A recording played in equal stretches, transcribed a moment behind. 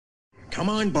Come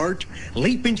on, Bart.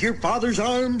 Leap into your father's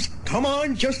arms. Come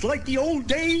on, just like the old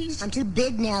days. I'm too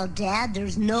big now, Dad.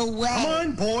 There's no way. Come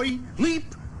on, boy. Leap.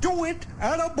 Do it.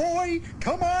 Atta boy.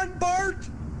 Come on, Bart.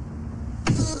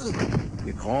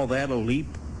 You call that a leap?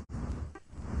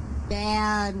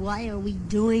 Dad, why are we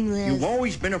doing this? You've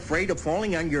always been afraid of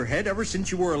falling on your head ever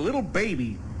since you were a little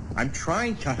baby. I'm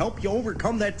trying to help you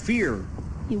overcome that fear.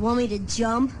 You want me to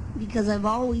jump? Because I've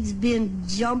always been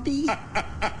jumpy?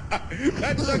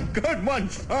 That's a good one,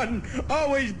 son.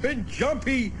 Always been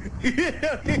jumpy.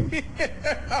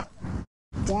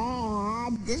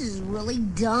 Dad, this is really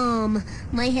dumb.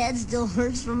 My head still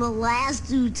hurts from the last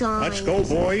 2 times. Let's go,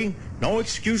 boy. No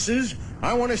excuses.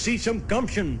 I want to see some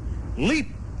gumption. Leap.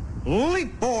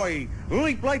 Leap, boy.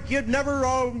 Leap like you'd never,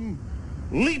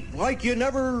 leap like you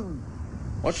never...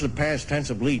 What's the past tense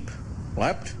of leap?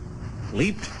 Leapt?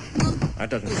 Leaped?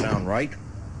 That doesn't sound right.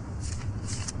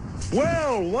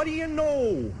 Well, what do you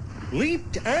know?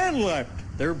 Leaped and leapt.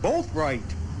 They're both right.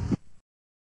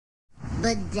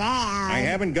 But, Dad... I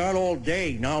haven't got all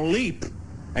day. Now leap.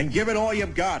 And give it all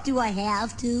you've got. Do I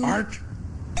have to? Art.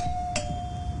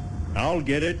 I'll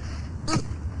get it.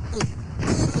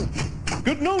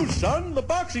 Good news, son. The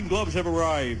boxing gloves have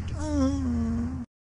arrived.